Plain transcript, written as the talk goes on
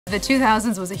The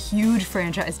 2000s was a huge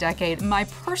franchise decade. My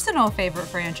personal favorite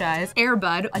franchise, Air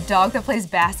Bud, a dog that plays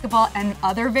basketball and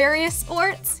other various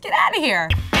sports. Get out of here.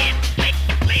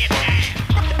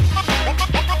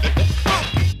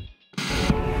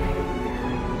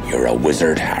 You're a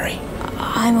wizard, Harry.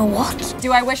 I'm a what?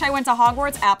 Do I wish I went to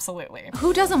Hogwarts? Absolutely.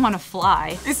 Who doesn't want to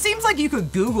fly? It seems like you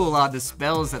could Google a lot of the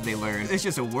spells that they learn. It's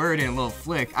just a word and a little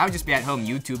flick. I would just be at home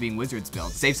YouTubing wizard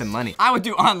spells, save some money. I would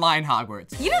do online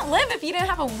Hogwarts. You didn't live if you didn't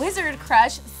have a wizard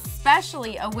crush,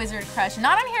 especially a wizard crush.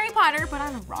 Not on Harry Potter, but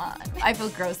on Ron. I feel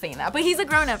gross saying that, but he's a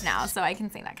grown-up now, so I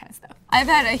can say that kind of stuff. I've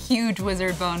had a huge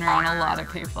wizard boner on a lot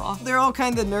of people. They're all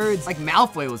kind of nerds. Like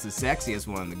Malfoy was the sexiest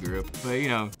one in the group, but you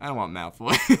know, I don't want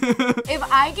Malfoy. If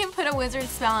I could put a wizard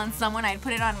spell on someone, I'd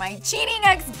put it on my cheating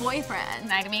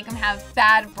ex-boyfriend. I'd make him have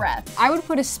bad breath. I would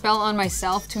put a spell on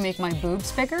myself to make my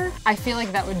boobs bigger. I feel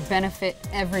like that would benefit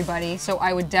everybody, so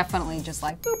I would definitely just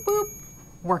like boop boop,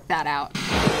 work that out.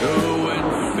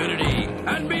 To infinity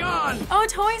and beyond. Oh,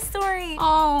 Toy Story.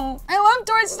 Oh, I love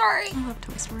Toy Story. I love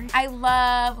Toy Story. I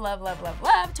love, love, love, love,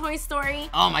 love Toy Story.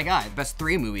 Oh my God, best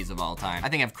 3 movies of all time. I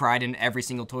think I've cried in every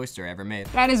single Toy Story ever made.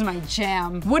 That is my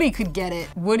jam. Woody could get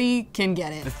it. Woody can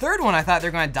get it. The third one, I thought they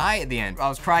were gonna die at the end. I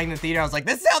was crying in the theater. I was like,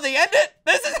 this is how they end it?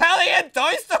 This is how they end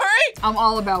Toy Story? I'm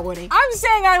all about Woody. I'm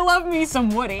saying I love me some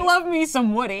Woody. Love me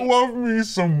some Woody. Love me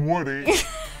some Woody.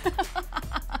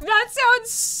 That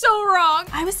sounds so wrong.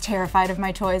 I was terrified of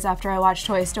my toys after I watched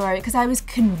Toy Story because I was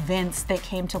convinced they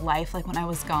came to life like when I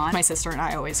was gone. My sister and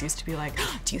I always used to be like,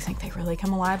 do you think they really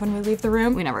come alive when we leave the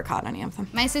room? We never caught any of them.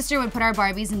 My sister would put our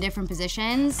Barbies in different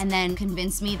positions and then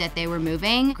convince me that they were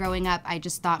moving. Growing up, I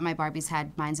just thought my Barbies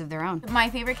had minds of their own.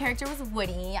 My favorite character was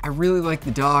Woody. I really like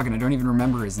the dog and I don't even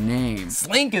remember his name.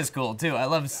 Slink is cool too. I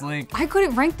love Slink. I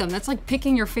couldn't rank them. That's like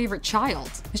picking your favorite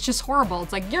child. It's just horrible.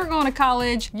 It's like, you're going to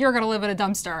college, you're gonna live in a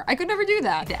dumpster. I could never do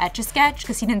that. The Etch-a-Sketch,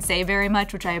 because he didn't say very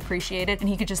much, which I appreciated, and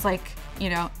he could just like, you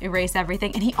know, erase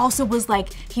everything. And he also was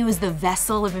like, he was the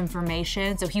vessel of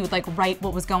information, so he would like write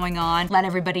what was going on, let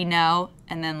everybody know,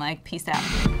 and then like, peace out.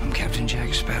 I'm Captain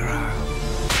Jack Sparrow.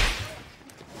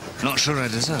 Not sure I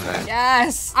deserve it.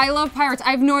 Yes, I love pirates. I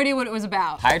have no idea what it was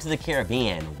about. Pirates of the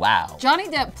Caribbean, wow. Johnny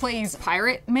Depp plays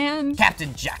Pirate Man.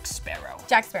 Captain Jack Sparrow.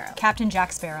 Jack Sparrow. Captain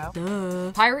Jack Sparrow.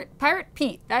 Duh. Pirate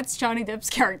Pete. That's Johnny Depp's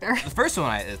character. The first one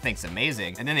I think's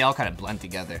amazing, and then they all kind of blend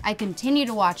together. I continue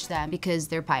to watch them because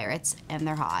they're pirates and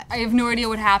they're hot. I have no idea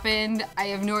what happened. I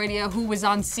have no idea who was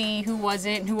on sea, who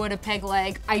wasn't, who had a peg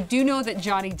leg. I do know that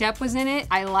Johnny Depp was in it.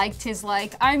 I liked his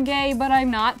like, I'm gay, but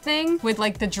I'm not thing with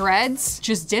like the dreads.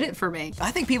 Just did it for me.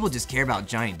 I think people just care about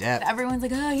Johnny Depp. Everyone's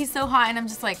like, oh, he's so hot, and I'm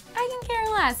just like, I can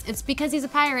care less. It's because he's a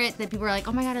pirate that people are like,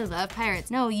 oh my God, I love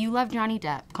pirates. No, you love Johnny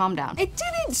Depp. Calm down. It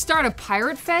didn't start a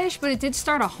pirate fetish, but it did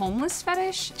start a homeless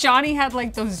fetish. Johnny had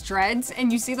like those dreads, and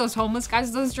you see those homeless guys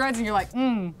with those dreads, and you're like,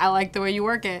 I like the way you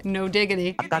work it. No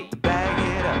diggity. I got to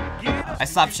bag it up. I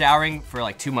stopped showering for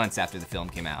like 2 months after the film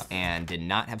came out and did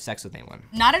not have sex with anyone.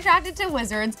 Not attracted to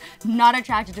wizards, not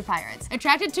attracted to pirates.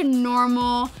 Attracted to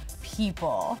normal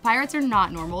people. Pirates are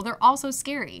not normal, they're also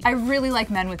scary. I really like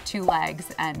men with 2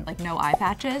 legs and like no eye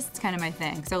patches. It's kind of my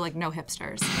thing. So like no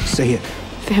hipsters. Say it.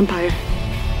 Vampire.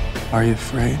 Are you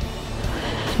afraid?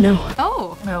 No.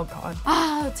 Oh. Oh God.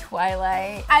 Oh,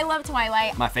 Twilight. I love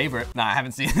Twilight. My favorite. Nah, I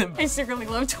haven't seen it. I secretly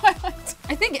love Twilight.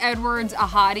 I think Edward's a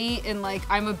hottie in like,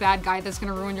 I'm a bad guy that's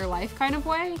gonna ruin your life kind of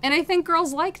way. And I think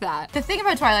girls like that. The thing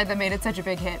about Twilight that made it such a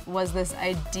big hit was this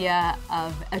idea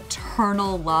of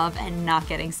eternal love and not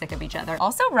getting sick of each other.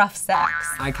 Also rough sex.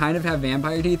 I kind of have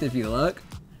vampire teeth if you look.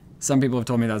 Some people have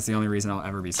told me that's the only reason I'll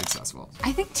ever be successful.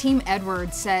 I think Team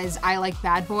Edward says, I like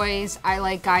bad boys, I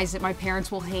like guys that my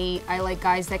parents will hate, I like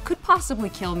guys that could possibly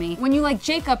kill me. When you like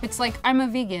Jacob, it's like, I'm a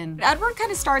vegan. Edward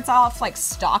kind of starts off like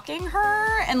stalking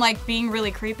her and like being really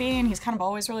creepy, and he's kind of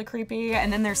always really creepy,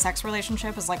 and then their sex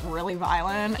relationship is like really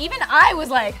violent. Even I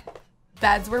was like,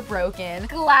 beds were broken,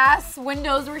 glass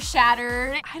windows were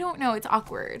shattered. I don't know, it's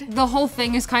awkward. The whole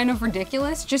thing is kind of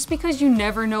ridiculous just because you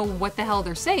never know what the hell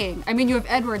they're saying. I mean, you have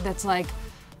Edward that's like,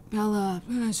 Bella,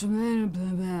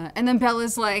 and then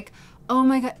Bella's like, oh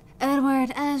my God,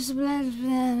 Edward,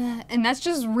 and that's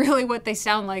just really what they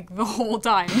sound like the whole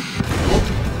time.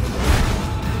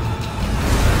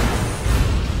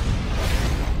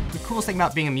 The coolest thing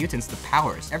about being a mutant's the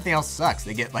powers. Everything else sucks.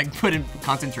 They get like put in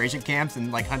concentration camps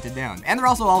and like hunted down. And they're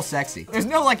also all sexy. There's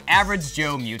no like average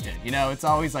Joe mutant, you know? It's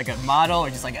always like a model or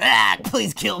just like, ah,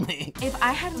 please kill me. If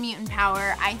I had mutant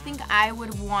power, I think I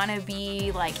would want to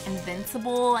be like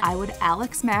invincible. I would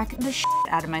Alex Mack the shit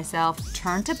out of myself,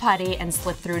 turn to putty, and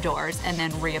slip through doors, and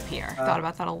then reappear. Thought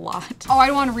about that a lot. Oh,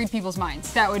 I'd want to read people's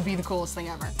minds. That would be the coolest thing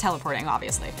ever. Teleporting,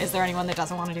 obviously. Is there anyone that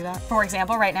doesn't want to do that? For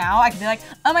example, right now, I could be like,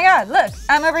 oh my god, look,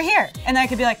 I'm over here. And then I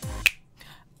could be like,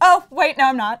 oh, wait, no,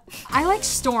 I'm not. I like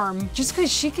Storm just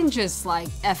because she can just like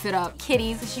F it up.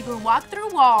 Kitties, she could walk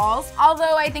through walls,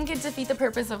 although I think it'd defeat the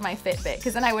purpose of my Fitbit,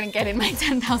 because then I wouldn't get in my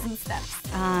 10,000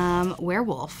 steps.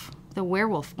 Werewolf. The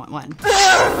werewolf one.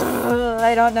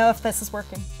 I don't know if this is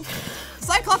working.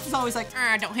 Cyclops is always like,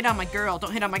 don't hit on my girl,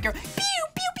 don't hit on my girl. Pew, pew,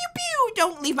 pew, pew,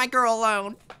 don't leave my girl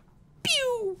alone.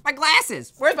 Pew, my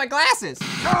glasses, where's my glasses?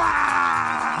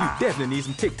 You definitely need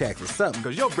some Tic Tacs or something,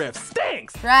 because your breath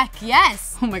stinks. Shrek,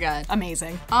 yes. Oh my god.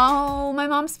 Amazing. Oh, my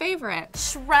mom's favorite.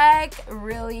 Shrek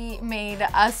really made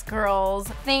us girls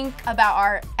think about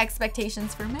our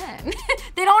expectations for men.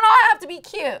 They don't all have to be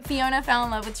cute. Fiona fell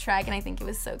in love with Shrek and I think it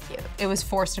was so cute. It was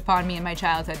forced upon me in my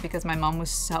childhood because my mom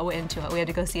was so into it. We had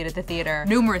to go see it at the theater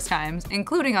numerous times,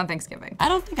 including on Thanksgiving. I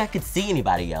don't think I could see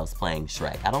anybody else playing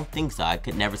Shrek. I don't think so. I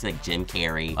could never see like Jim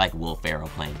Carrey, like Will Ferrell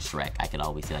playing Shrek. I could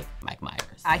always see like Mike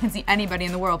Myers. I can see anybody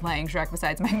in the world playing Shrek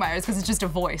besides Mike Myers because it's just a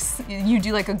voice. You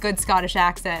do like a good Scottish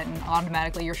accent and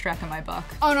automatically you're Shrek in my book.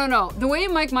 Oh no, no. The way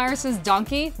Mike Myers says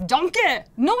donkey, donkey!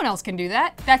 No one else can do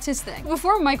that. That's his thing.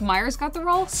 Before Mike Myers got the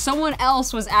role, someone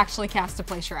else was actually cast to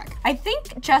play Shrek. I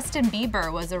think Justin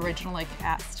Bieber was originally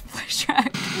cast to play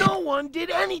Shrek. No one did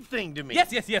anything to me.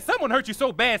 Yes, yes, yes. Someone hurt you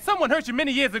so bad. Someone hurt you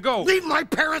many years ago. Leave my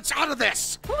parents out of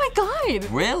this. Oh my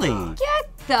god. Really?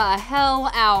 Get the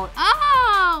hell out.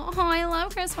 Oh, I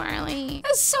love Chris Farley.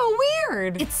 That's so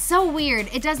weird. It's so weird.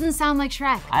 It doesn't sound like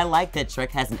Shrek. I like that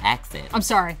Shrek has an accent. I'm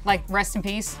sorry, like rest in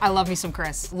peace. I love me some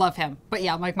Chris, love him. But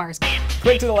yeah, Mike Myers.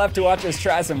 Click to the left to watch us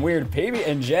try some weird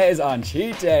PB&Js on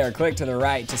Cheat Day, or click to the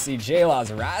right to see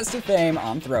J-Law's rise to fame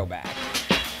on Throwback.